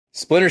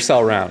Splinter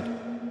cell round.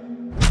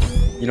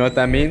 You know what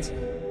that means?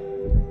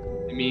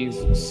 It means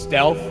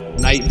stealth,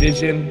 night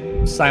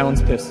vision,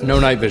 silence pistol. No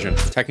night vision.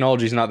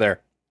 Technology's not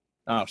there.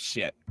 Oh,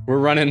 shit. We're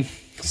running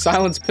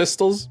silence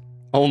pistols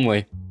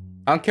only.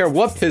 I don't care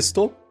what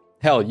pistol.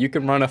 Hell, you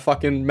can run a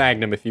fucking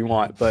Magnum if you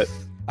want, but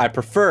I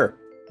prefer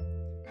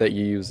that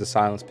you use a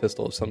silence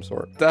pistol of some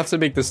sort. I have to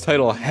make this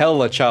title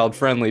hella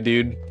child-friendly,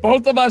 dude.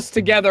 Both of us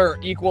together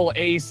equal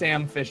a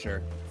Sam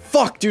Fisher.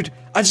 Fuck, dude.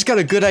 I just got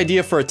a good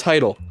idea for a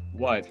title.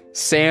 What?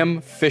 Sam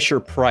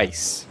Fisher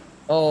Price.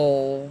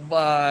 Oh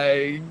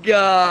my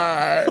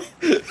god.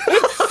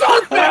 It's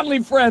so family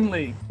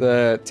friendly.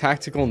 The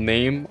tactical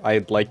name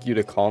I'd like you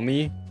to call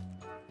me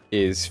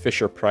is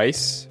Fisher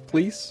Price,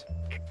 please.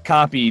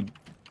 Copied.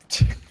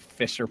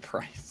 Fisher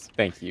Price.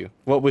 Thank you.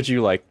 What would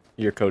you like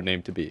your code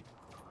name to be?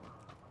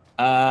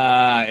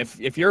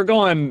 If you're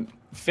going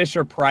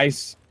Fisher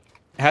Price,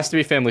 it has to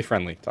be family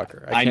friendly,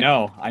 Tucker. I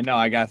know.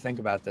 I gotta think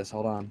about this.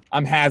 Hold on.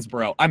 I'm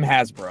Hasbro.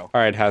 All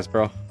right,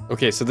 Hasbro.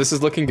 Okay, so this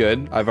is looking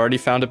good. I've already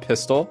found a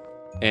pistol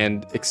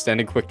and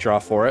extended quick draw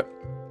for it.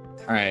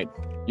 All right.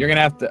 You're gonna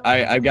have to.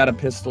 I've got a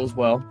pistol as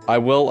well. I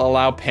will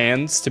allow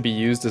pans to be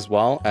used as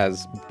well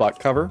as butt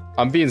cover.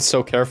 I'm being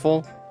so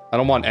careful. I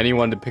don't want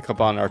anyone to pick up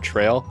on our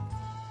trail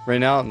right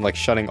now. I'm like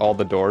shutting all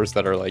the doors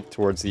that are like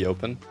towards the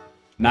open.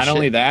 Not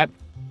only that,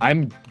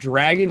 I'm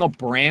dragging a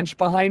branch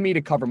behind me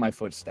to cover my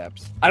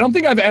footsteps. I don't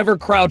think I've ever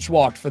crouch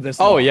walked for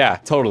this long. Oh yeah,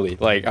 totally.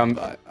 Like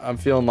I'm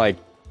feeling like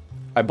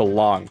I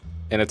belong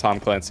in a Tom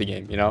Clancy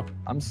game, you know?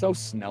 I'm so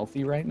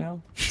stealthy right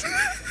now.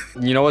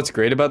 You know what's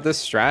great about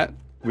this strat?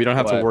 We don't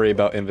have to worry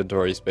about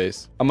inventory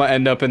space. I'm gonna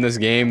end up in this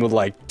game with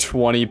like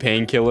 20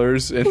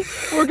 painkillers and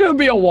we're gonna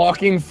be a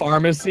walking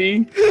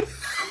pharmacy.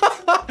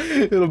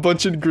 And a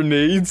bunch of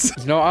grenades.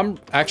 You know, I'm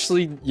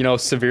actually,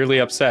 severely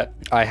upset.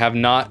 I have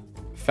not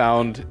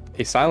found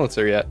a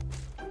silencer yet.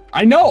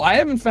 I know, I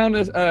haven't found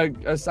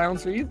a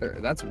silencer either.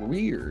 That's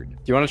weird. Do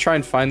you want to try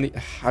and find the...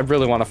 I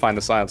really want to find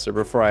the silencer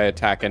before I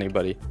attack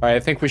anybody. All right, I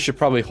think we should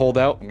probably hold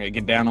out. I'm gonna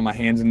get down on my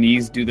hands and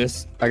knees, do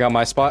this. I got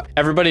my spot.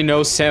 Everybody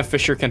knows Sam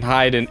Fisher can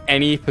hide in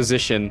any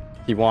position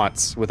he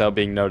wants without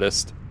being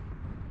noticed.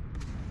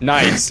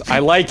 Nice, I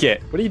like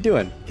it. What are you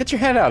doing? Get your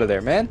head out of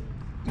there, man.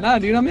 Nah,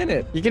 dude, I'm in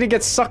it. You're gonna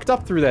get sucked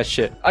up through that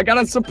shit. I got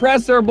a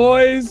suppressor,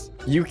 boys.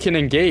 You can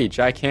engage,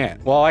 I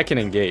can't. Well, I can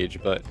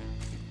engage, but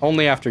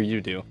only after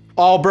you do.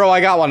 Oh, bro, I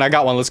got one.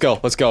 Let's go.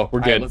 We're good. All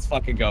right, let's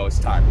fucking go. It's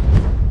time.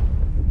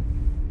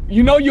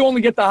 You know you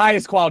only get the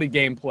highest quality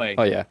gameplay.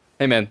 Oh, yeah.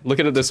 Hey, man, look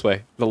at it this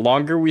way. The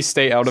longer we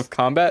stay out of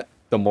combat,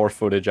 the more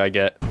footage I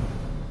get.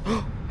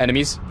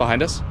 Enemies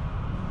behind us.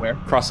 Where?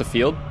 Across the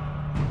field.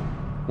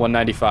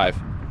 195.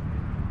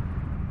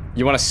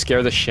 You want to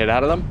scare the shit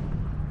out of them?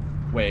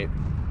 Wait,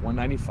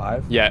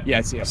 195? Yeah. Yeah,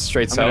 I see him.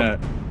 Straight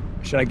south.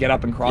 Should I get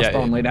up and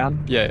crossbow and lay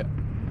down? Yeah.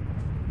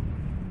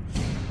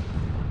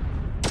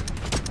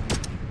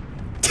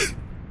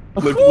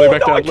 Lay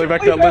back down. I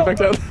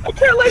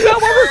can't lay down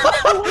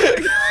while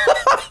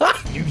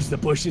we're Use the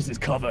bushes as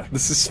cover.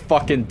 This is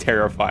fucking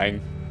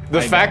terrifying.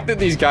 The fact that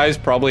these guys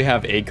probably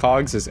have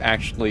ACOGs is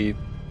actually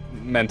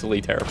mentally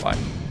terrifying.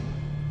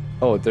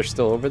 Oh, they're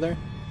still over there?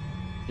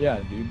 Yeah,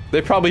 dude.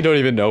 They probably don't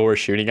even know we're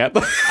shooting at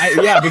them.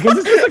 Yeah, because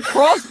this is a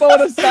crossbow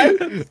at a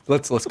sight.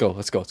 Let's go.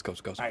 All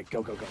right,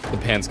 go. The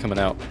pan's coming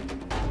out.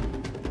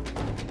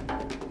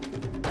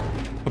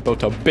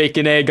 About to bake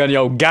an egg on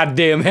your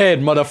goddamn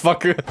head,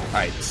 motherfucker. All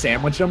right,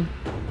 sandwich them.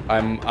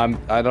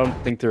 I don't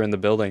think they're in the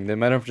building. They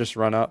might have just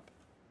ran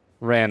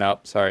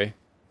up, sorry.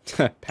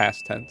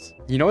 Past tense.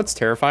 You know what's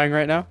terrifying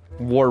right now?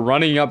 We're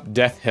running up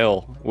Death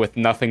Hill with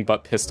nothing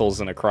but pistols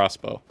and a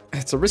crossbow.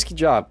 It's a risky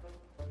job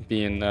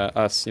being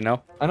us, you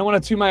know? I don't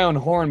want to toot my own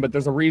horn, but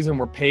there's a reason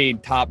we're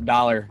paid top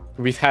dollar.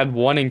 We've had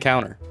one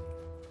encounter.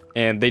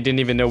 And they didn't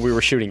even know we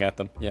were shooting at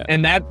them. Yeah.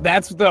 And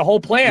that's the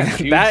whole plan.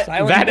 Dude.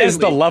 that is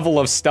the level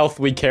of stealth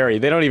we carry.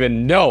 They don't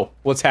even know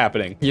what's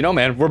happening. You know,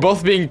 man, we're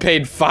both being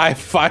paid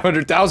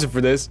 $500,000 for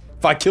this.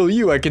 If I kill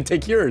you, I can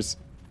take yours.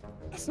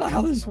 That's not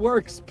how this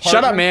works, partner.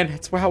 Shut up, man.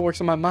 It's how it works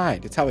in my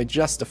mind. It's how I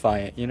justify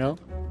it, you know?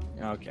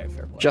 Okay,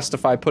 fair play.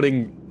 Justify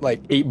putting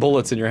like 8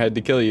 bullets in your head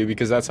to kill you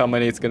because that's how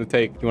many it's gonna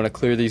take. You want to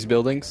clear these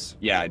buildings?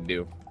 Yeah, I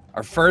do.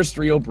 Our first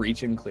real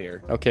breach and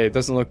clear. Okay, it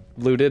doesn't look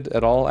looted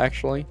at all,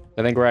 actually.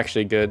 I think we're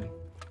actually good.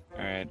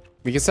 Alright.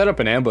 We can set up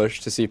an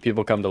ambush to see if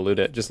people come to loot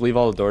it. Just leave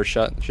all the doors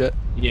shut and shit.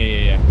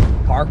 Yeah.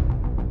 Car?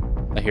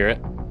 I hear it.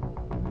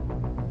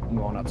 I'm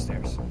going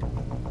upstairs.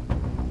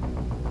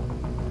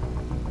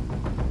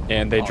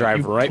 And they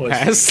drive right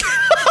past.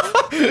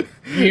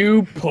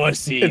 You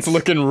pussies. It's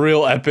looking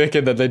real epic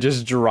and then they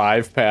just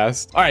drive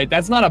past. Alright,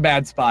 that's not a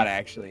bad spot,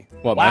 actually.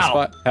 What, my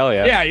spot? Hell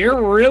yeah. Yeah,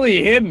 you're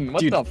really hidden. What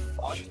Dude, the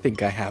fuck? You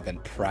think I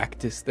haven't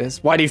practiced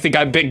this? Why do you think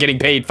I've been getting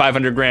paid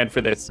 500 grand for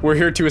this? We're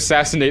here to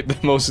assassinate the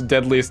most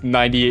deadliest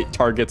 98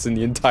 targets in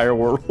the entire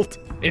world.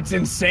 It's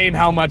insane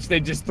how much they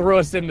just threw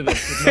us into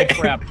this with no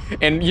prep.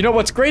 And you know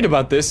what's great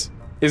about this?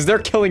 Is they're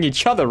killing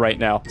each other right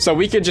now. So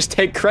we could just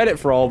take credit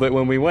for all of it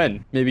when we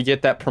win. Maybe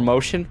get that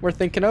promotion we're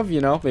thinking of,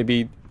 you know?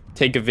 Maybe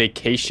take a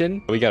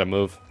vacation. We gotta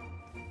move.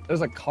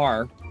 There's a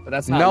car. But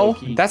that's not No,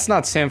 low-key. that's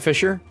not Sam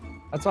Fisher.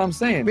 That's what I'm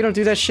saying. We don't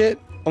do that shit.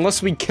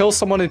 Unless we kill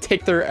someone and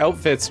take their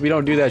outfits, we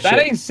don't do that shit. That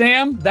ain't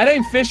Sam. That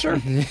ain't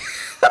Fisher.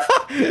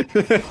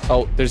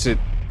 Oh, there's a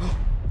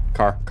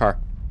car.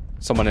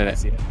 Someone in I it.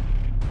 see it.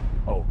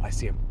 Oh, I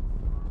see him.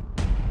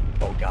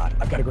 Oh God,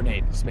 I've got a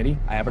grenade. Smitty,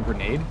 I have a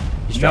grenade.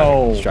 He's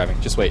driving. He's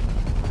driving. Just wait.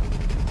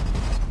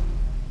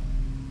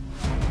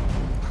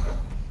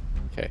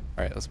 Okay,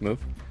 alright, let's move.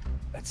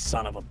 That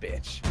son of a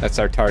bitch. That's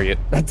our target.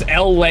 That's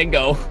El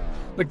Lego,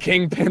 the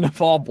kingpin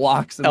of all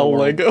blocks in the world.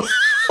 Lego.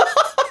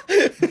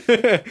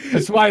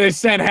 That's why they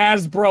sent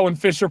Hasbro and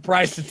Fisher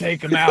Price to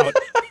take him out.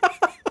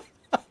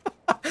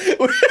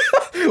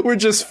 We're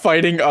just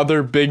fighting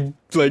other big,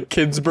 like,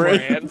 kids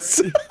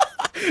brands.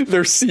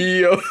 Their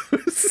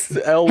CEOs.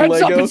 El Heads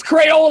Lego. up, it's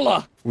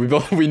Crayola!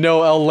 We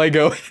know El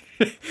Lego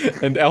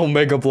and El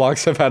Mega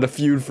Blocks have had a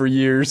feud for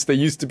years. They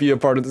used to be a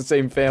part of the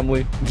same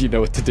family. You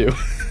know what to do.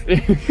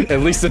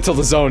 At least until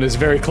the zone is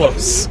very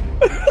close.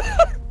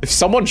 If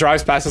someone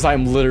drives past us,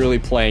 I'm literally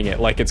playing it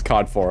like it's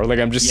COD 4. Like,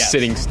 I'm just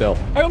sitting still.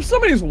 I hope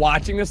somebody's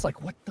watching this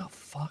like, what the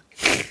fuck?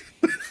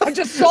 I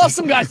just saw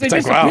some guys, they It's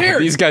like, disappeared! wow,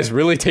 these guys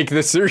really take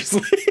this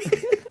seriously.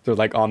 They're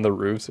like on the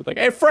roofs. They're like,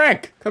 hey,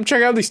 Frank, come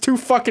check out these two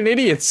fucking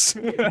idiots.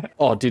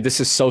 Oh, dude,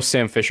 this is so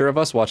Sam Fisher of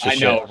us. Watch this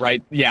shit. I know,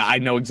 right? Yeah, I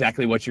know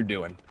exactly what you're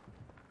doing.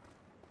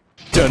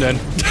 Dun-dun.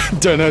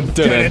 Dun-dun,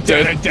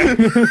 dun-dun,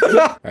 dun.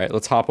 All right,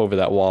 let's hop over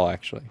that wall,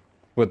 actually.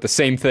 With the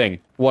same thing.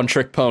 One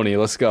trick pony.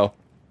 Let's go.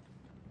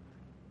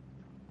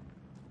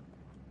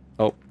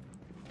 Oh.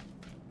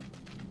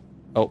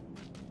 Oh.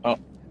 Oh.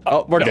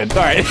 Oh, we're no. good.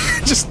 All right.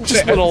 just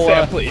little,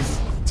 Sam, please.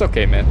 It's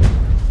okay, man.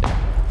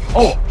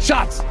 Oh,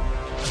 shots!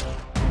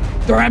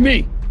 They're at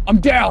me! I'm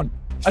down!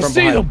 I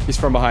see them! He's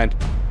from behind.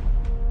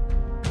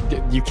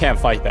 You can't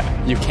fight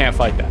that. You can't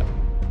fight that.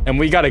 And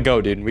we gotta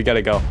go, dude. We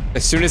gotta go.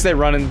 As soon as they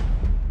run in...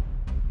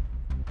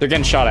 They're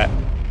getting shot at.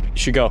 You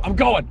should go. I'm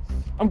going,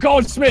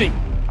 Smitty!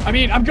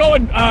 I'm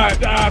going,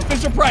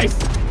 Fisher Price!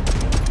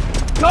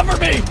 Cover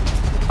me!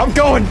 I'm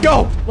going!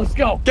 Go! Let's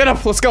go! Get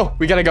up! Let's go!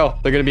 We gotta go.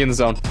 They're gonna be in the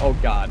zone. Oh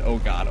God, oh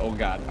God, oh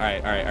God.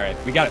 Alright.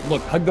 We got it.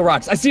 Look, hug the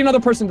rocks. I see another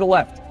person to the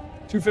left.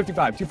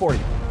 255, 240.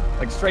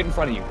 Like, straight in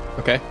front of you.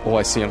 Okay. Oh,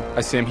 I see him.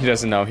 I see him. He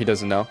doesn't know. He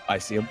doesn't know. I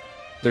see him.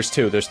 There's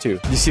two.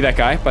 You see that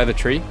guy by the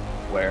tree?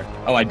 Where?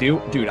 Oh, I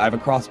do? Dude, I have a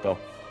crossbow.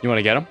 You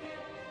wanna get him?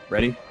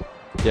 Ready?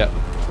 Yeah.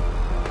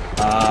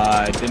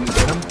 Didn't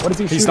get him. What is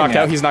he shooting He's knocked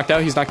at? out. He's knocked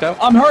out. He's knocked out.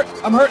 I'm hurt.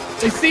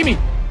 They see me.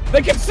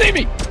 They can see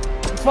me.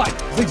 It's fine.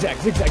 Zigzag.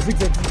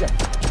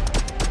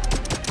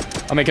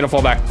 I'm making a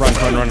fall back. Run.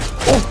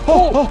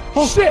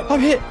 Oh, shit. I'm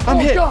hit.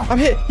 God. I'm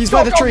hit. He's Go,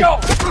 by the tree. Go.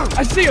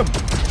 I see him.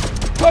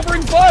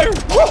 Covering fire.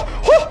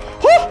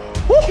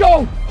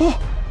 Go.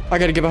 I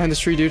gotta get behind this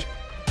tree, dude.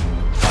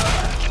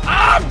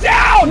 I'm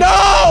down.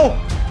 No!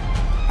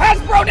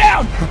 Hasbro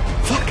down.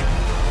 Fuck.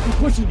 I'm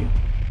pushing you.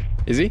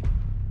 Is he?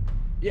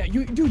 Yeah,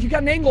 dude, you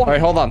got an angle. All right,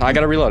 hold on. I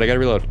gotta reload.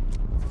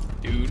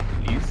 Dude,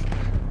 please.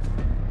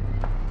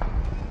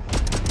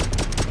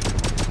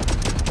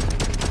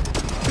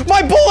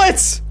 My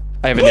bullets!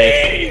 I have a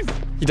nade. Please.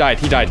 He died.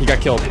 He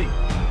got killed. He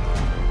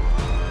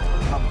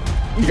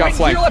got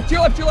flanked. To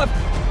your left.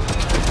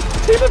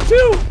 Team of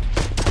two.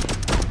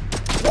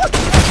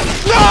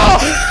 No!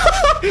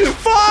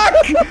 Fuck!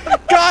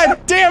 God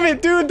damn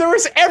it, dude. There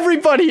was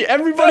everybody.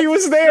 Everybody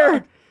was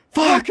there.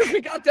 Fuck. Because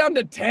we got down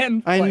to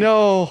 10. I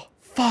know.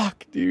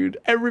 Fuck, dude.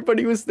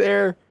 Everybody was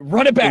there.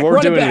 Run it back. We're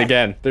Run doing it back. it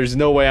again. There's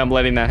no way I'm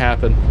letting that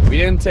happen. We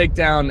didn't take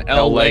down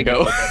El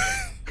Lego.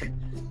 Lego.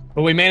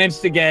 But we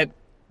managed to get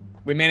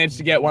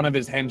one of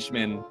his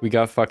henchmen. We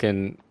got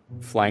fucking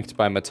flanked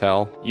by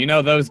Mattel. You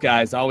know those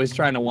guys, always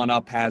trying to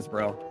one-up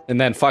Hasbro. And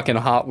then fucking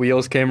Hot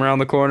Wheels came around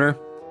the corner.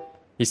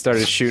 He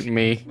started shooting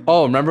me.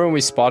 Oh, remember when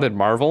we spotted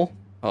Marvel?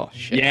 Oh,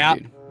 shit, Yeah,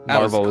 dude. that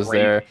Marvel was great.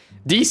 there.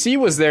 DC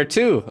was there,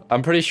 too.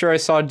 I'm pretty sure I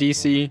saw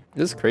DC. It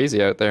was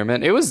crazy out there,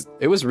 man. It was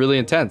really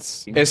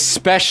intense.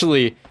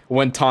 Especially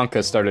when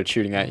Tonka started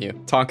shooting at you.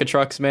 Tonka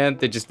trucks, man,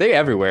 they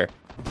everywhere.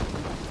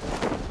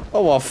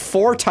 Oh, well,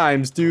 4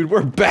 times, dude.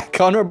 We're back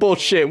on our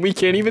bullshit. We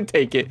can't even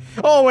take it.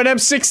 Oh, an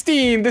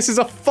M16. This is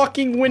a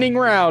fucking winning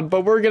round,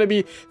 but we're gonna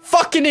be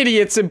fucking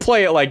idiots and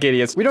play it like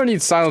idiots. We don't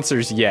need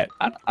silencers yet.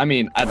 I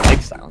mean, I'd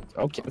like silence.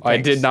 Okay, I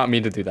thanks. did not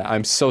mean to do that.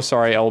 I'm so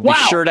sorry. I will be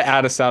sure to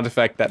add a sound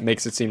effect that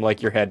makes it seem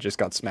like your head just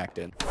got smacked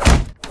in.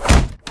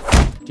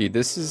 Dude,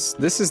 this is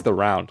the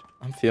round.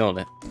 I'm feeling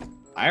it.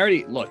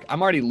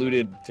 I'm already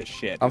looted to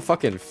shit. I'm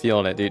fucking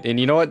feeling it, dude. And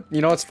you know what?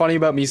 You know what's funny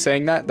about me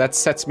saying that? That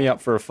sets me up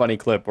for a funny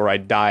clip where I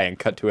die and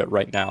cut to it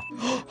right now.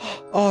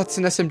 Oh, it's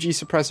an SMG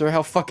suppressor.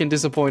 How fucking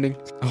disappointing.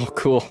 Oh,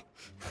 cool.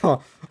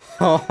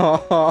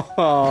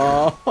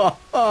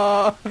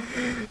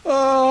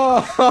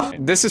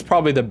 This is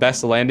probably the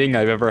best landing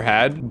I've ever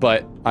had,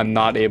 but I'm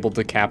not able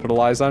to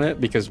capitalize on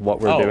it because what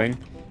we're doing.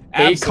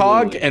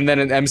 ACOG and then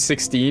an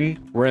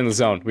M16. We're in the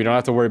zone. We don't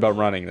have to worry about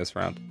running this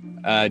round.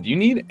 Do you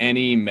need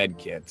any med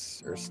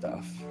kits or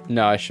stuff?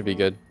 No, I should be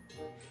good.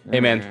 Hey,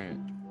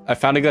 man, I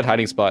found a good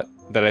hiding spot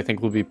that I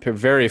think will be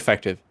very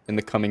effective in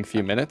the coming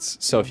few minutes.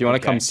 So if you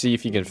want to come see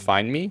if you can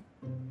find me,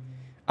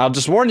 I'll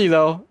just warn you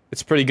though,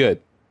 it's pretty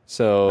good.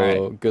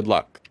 So good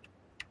luck.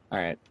 All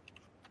right.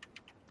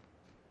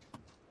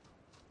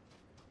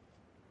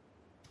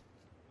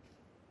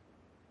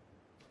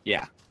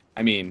 Yeah.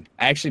 I mean,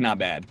 actually not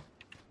bad.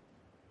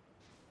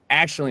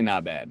 Actually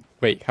not bad.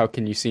 Wait, how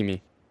can you see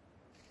me?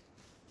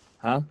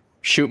 Huh?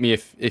 Shoot me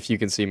if you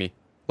can see me,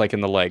 like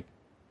in the leg.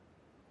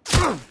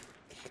 All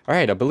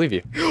right, I believe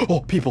you. Oh,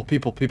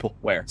 people.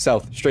 Where?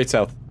 South, straight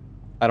south.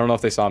 I don't know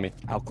if they saw me.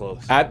 How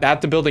close?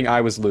 At the building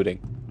I was looting.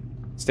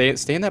 Stay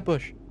in that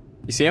bush.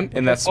 You see him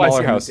in that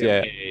smaller house?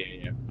 Yeah.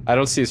 I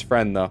don't see his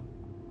friend though.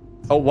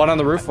 Oh, one on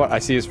the roof. I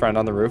see his friend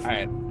on the roof. All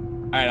right.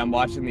 I'm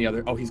watching the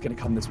other. Oh, he's gonna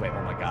come this way.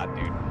 Oh my god,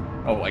 dude.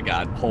 Oh my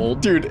god.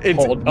 Hold. Dude,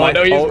 it's hold. Oh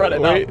no, he's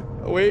running. Wait.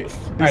 All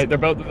right, they're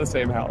both in the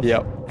same house.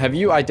 Yep. Have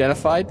you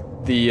identified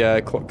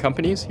the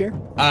companies here?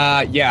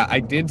 Yeah, I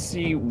did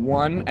see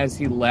one as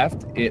he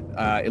left. It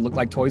looked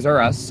like Toys R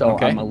Us, so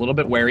I'm a little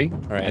bit wary. All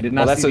right. I did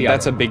not see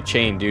that's a big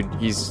chain, dude.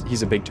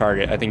 He's a big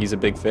target. I think he's a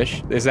big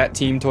fish. Is that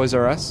Team Toys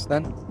R Us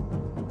then?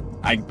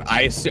 I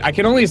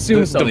can only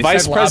assume so. The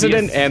vice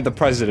president and the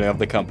president of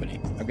the company.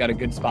 I've got a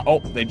good spot. Oh,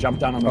 they jumped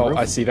down on the roof. Oh,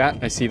 I see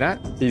that. I see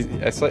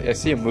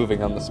him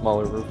moving on the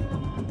smaller roof.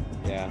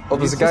 Yeah. Oh,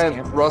 there's a guy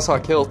in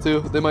Rosshawk Hill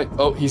too. They might.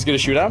 Oh, he's gonna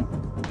shoot at him.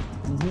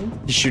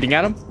 He's shooting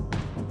at him.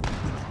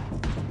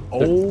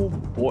 Oh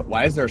boy,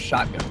 why is there a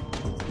shotgun?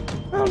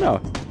 I don't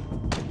know.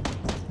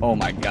 Oh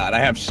my god, I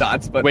have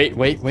shots, but wait.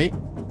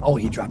 Oh,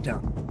 he dropped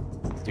down.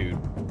 Dude.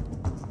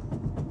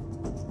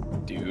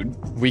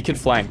 We could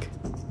flank.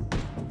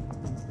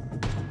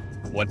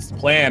 What's the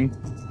plan? Do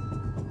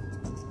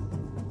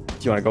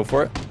you want to go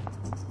for it?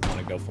 I want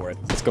to go for it.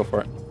 Let's go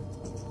for it.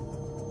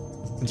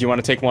 Do you want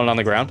to take one on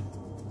the ground?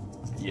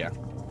 Yeah.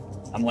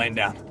 I'm laying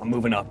down. I'm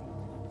moving up.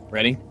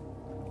 Ready?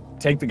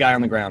 Take the guy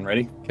on the ground.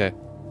 Ready? Okay.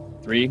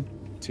 3,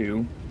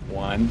 2,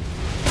 1.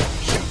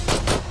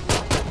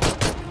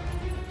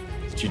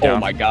 Is you down? Oh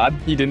my god.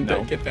 He didn't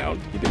get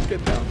down. He didn't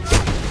get down.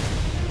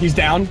 He's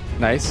down.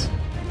 Nice.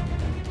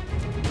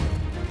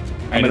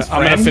 I'm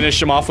gonna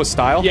finish him off with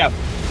style. Yeah.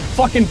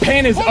 Fucking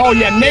pan is. Oh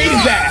yeah, nade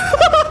his ass.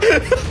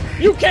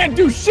 You can't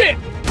do shit.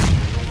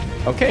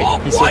 Okay. Oh,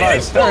 he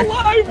survives. Still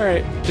alive. All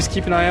right. Just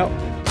keep an eye out.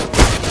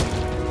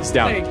 He's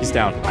down. He's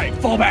down. All right.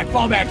 Fall back.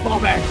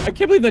 I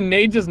can't believe the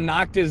nade just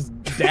knocked his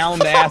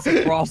downed ass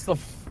across the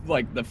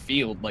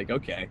field. Like,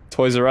 okay.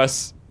 Toys R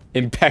Us,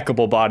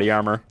 impeccable body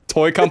armor.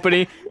 Toy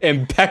company,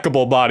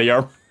 impeccable body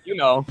armor. You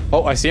know.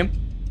 Oh, I see him.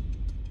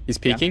 He's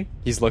peeking. Yeah.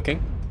 He's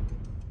looking.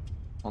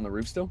 On the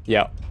roof still?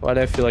 Yeah. Why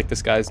do I feel like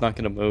this guy's not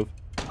gonna move?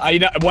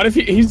 What if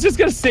he's just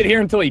gonna sit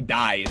here until he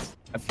dies?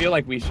 I feel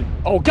like we should.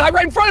 Oh, guy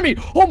right in front of me!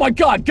 Oh my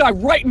god, guy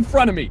right in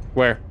front of me!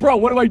 Where? Bro,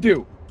 what do I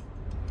do?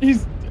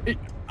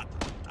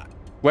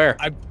 Where?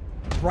 I'm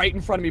right in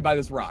front of me by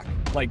this rock.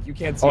 Like, you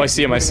can't see. Oh, I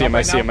see him. I see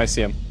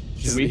him.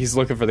 He's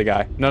looking for the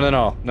guy. No.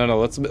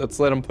 Let's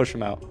let him push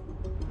him out.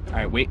 All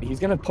right, wait. He's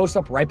gonna post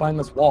up right behind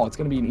this wall. It's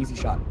gonna be an easy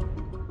shot.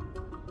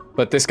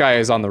 But this guy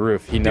is on the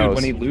roof. He knows.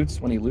 When he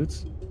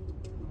loots.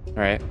 All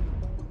right.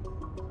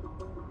 Oh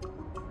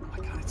my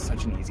god, it's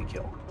such an easy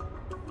kill.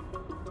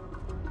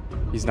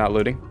 He's not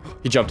looting.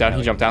 He jumped down.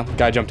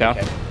 Guy jumped down.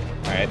 Okay.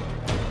 All right.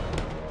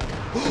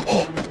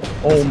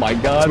 Oh my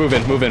god.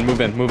 It's moving.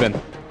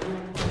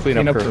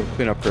 Clean up crew.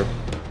 All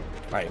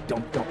right,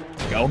 don't go.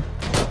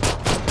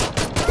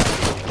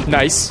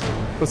 Nice.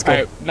 Let's go. All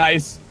right,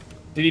 nice.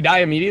 Did he die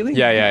immediately?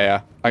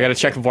 Yeah. I gotta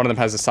check if one of them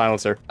has a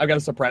silencer. I've got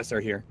a suppressor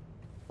here.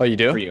 Oh, you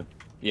do? For you.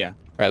 Yeah. All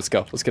right, let's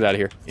go. Let's get out of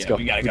here. Let's go.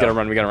 We gotta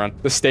run.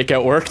 The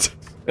stakeout worked.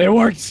 It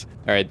worked.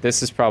 All right,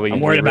 this is probably. I'm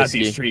worried about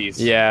these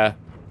trees. Yeah.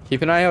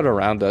 Keep an eye out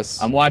around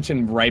us. I'm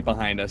watching right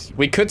behind us.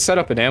 We could set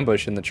up an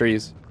ambush in the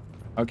trees.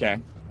 Okay.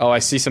 Oh, I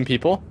see some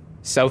people.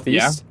 Southeast.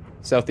 Yeah.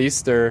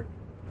 Southeast. They're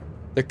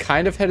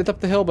kind of headed up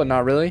the hill, but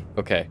not really.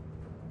 Okay.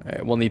 All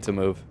right, we'll need to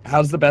move.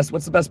 What's the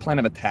best plan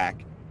of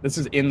attack? This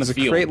is in the field.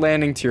 There's a crate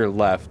landing to your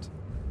left.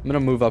 I'm gonna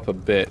move up a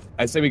bit.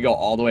 I say we go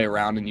all the way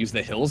around and use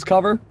the hills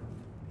cover,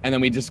 and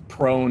then we just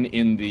prone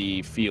in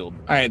the field.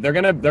 All right, they're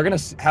gonna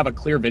have a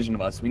clear vision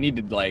of us. We need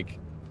to like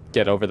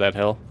get over that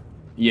hill.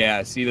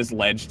 Yeah, see this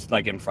ledge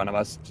like in front of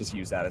us? Just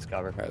use that as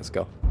cover. All right, let's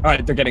go. All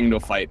right, they're getting into a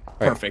fight.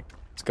 Right. Perfect.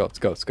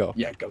 Let's go.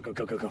 Yeah, go.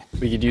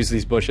 We could use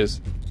these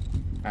bushes.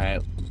 All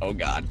right. Oh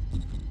god.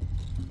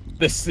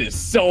 This is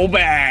so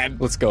bad.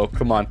 Let's go.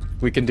 Come on.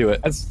 We can do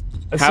it. As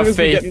soon as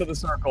we get into the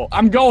circle.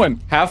 I'm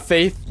going. Have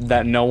faith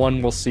that no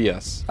one will see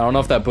us. I don't know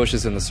if that bush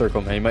is in the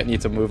circle, man. You might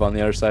need to move on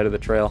the other side of the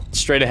trail.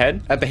 Straight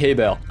ahead at the hay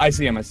bale. I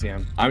see him.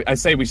 I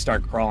say we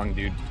start crawling,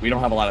 dude. We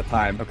don't have a lot of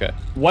time. Okay.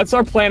 What's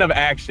our plan of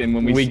action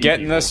when we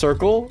get in the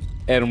circle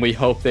and we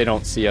hope they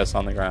don't see us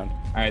on the ground?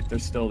 All right, they're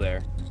still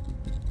there.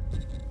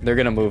 They're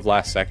gonna move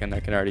last second. I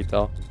can already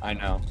tell. I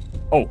know.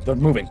 Oh, they're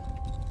moving.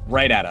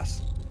 Right at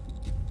us.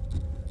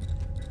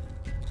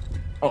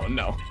 Oh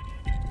no.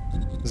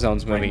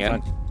 Zone's moving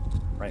in.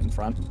 Right in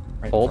front.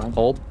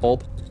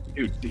 Hold.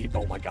 Dude,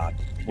 oh my god.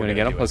 You wanna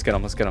get him? Let's get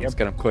him.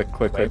 Yep. Quick.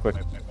 Wait.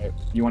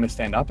 You wanna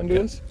stand up and do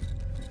this?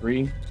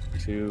 3,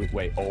 2,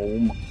 wait. Oh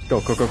my. Go.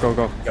 Go.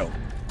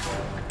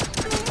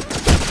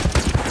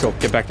 Go,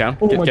 get back down.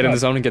 Oh Get in the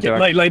zone and get there.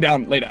 Lay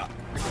down, lay down.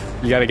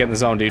 You gotta get in the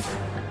zone, dude.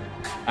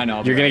 I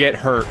know. You're gonna get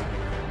hurt.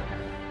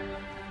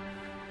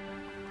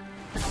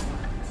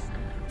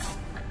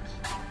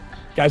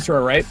 Guys to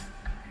our right.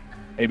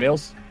 Hey,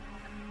 Bales.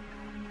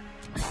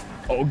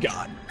 Oh,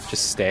 God.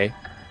 Just stay.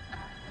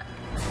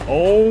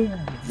 Oh,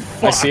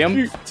 fuck. I see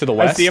him to the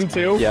west. I see him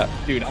too? Yeah.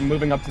 Dude, I'm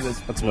moving up to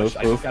this Let's bush. move,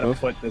 I just gotta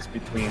put this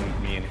between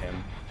me and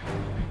him.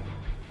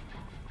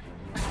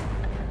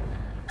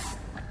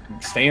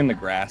 Stay in the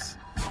grass.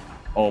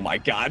 Oh my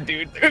god,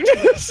 dude.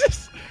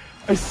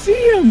 I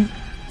see him.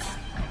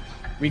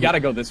 We gotta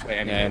go this way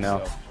anyway. Yeah, I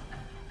know.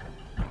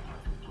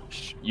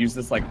 So. Use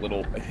this like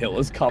little hill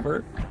as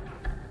cover.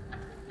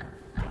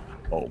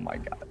 Oh my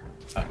god.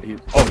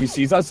 He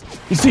sees us.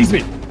 He sees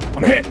me.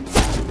 I'm hit.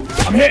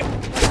 I'm hit.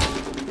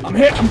 I'm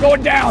hit. I'm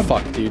going down.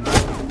 Fuck, dude.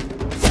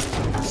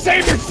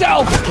 Save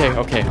yourself.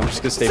 Okay. I'm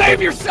just gonna stay put.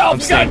 Save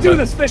yourself. You gotta do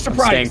this, Fisher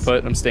Price.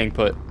 I'm staying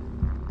put.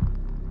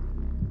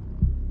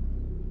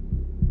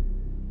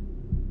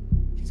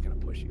 He's gonna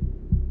push you.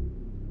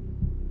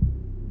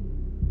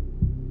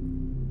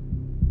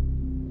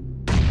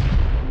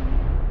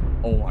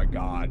 Oh my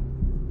god.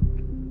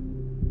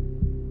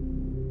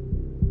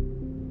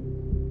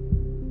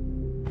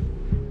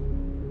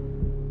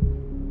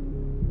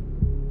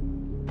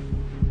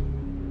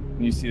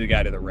 You see the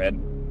guy to the red?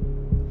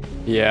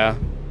 Yeah.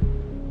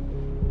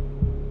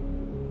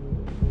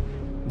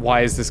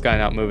 Why is this guy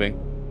not moving?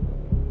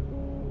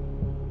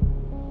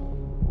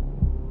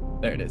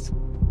 There it is.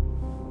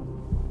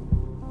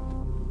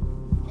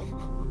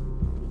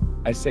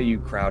 I say you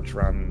crouch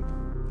run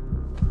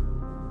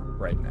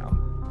right now.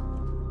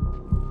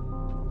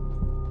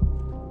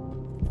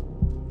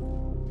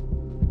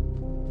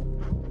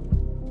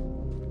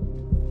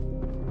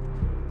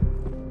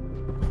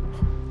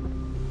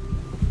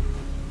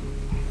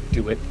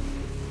 Do it.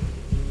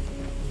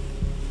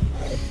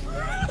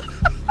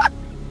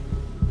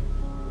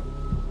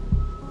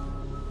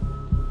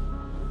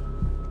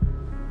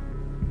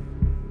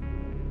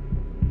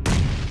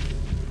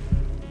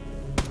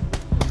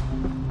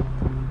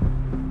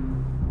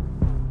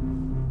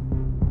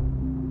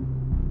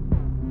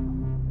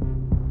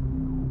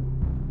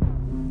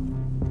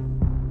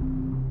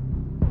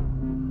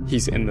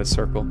 He's in the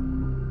circle.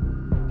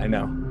 I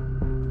know.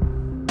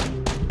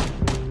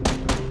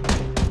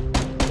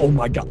 Oh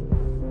my god.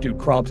 Dude,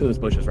 crawl up to those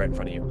bushes right in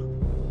front of you.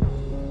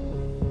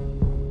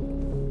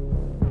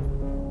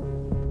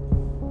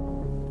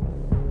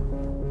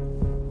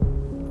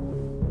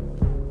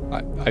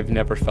 I've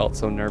never felt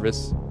so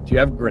nervous. Do you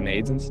have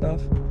grenades and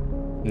stuff?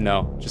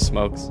 No, just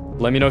smokes.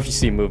 Let me know if you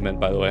see movement,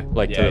 by the way,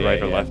 like to the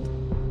right or left.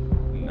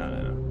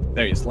 No.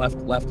 There he is. Left.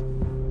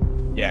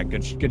 Yeah,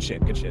 good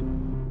shit.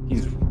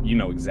 You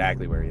know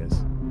exactly where he is.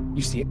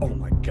 You see it? Oh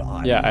my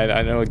god. Yeah,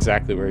 I know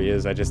exactly where he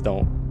is. I just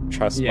don't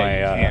trust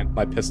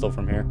my pistol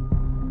from here.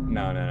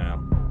 No.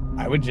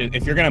 I would just,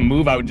 if you're gonna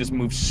move, I would just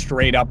move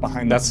straight up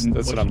behind. That's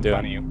what I'm doing.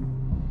 In front of you.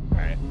 All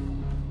right.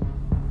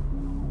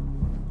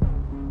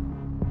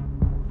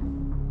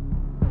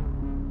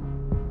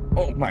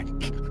 Oh my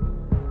god.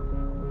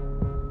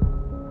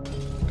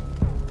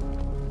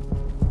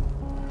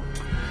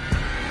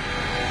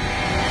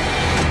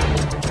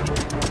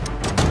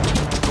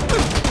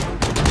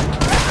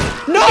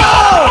 No!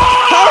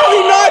 How did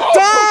he not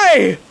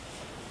die?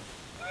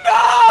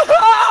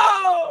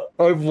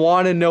 No! I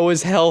want to know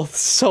his health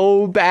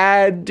so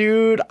bad,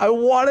 dude. I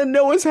want to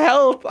know his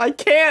health. I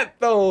can't,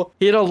 though.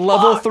 He had a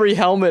level 3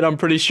 helmet, I'm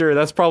pretty sure.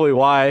 That's probably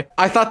why.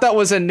 I thought that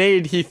was a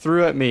nade he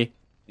threw at me.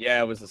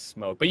 Yeah, it was a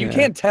smoke, but you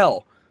can't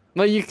tell.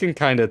 Well, you can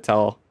kind of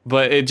tell,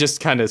 but it just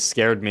kind of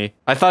scared me.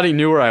 I thought he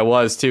knew where I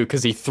was, too,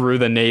 because he threw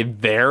the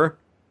nade there.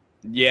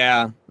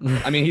 Yeah.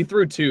 I mean, he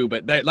threw 2,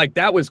 but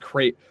that was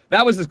great.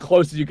 That was as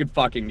close as you could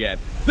fucking get.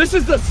 This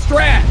is the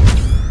strat!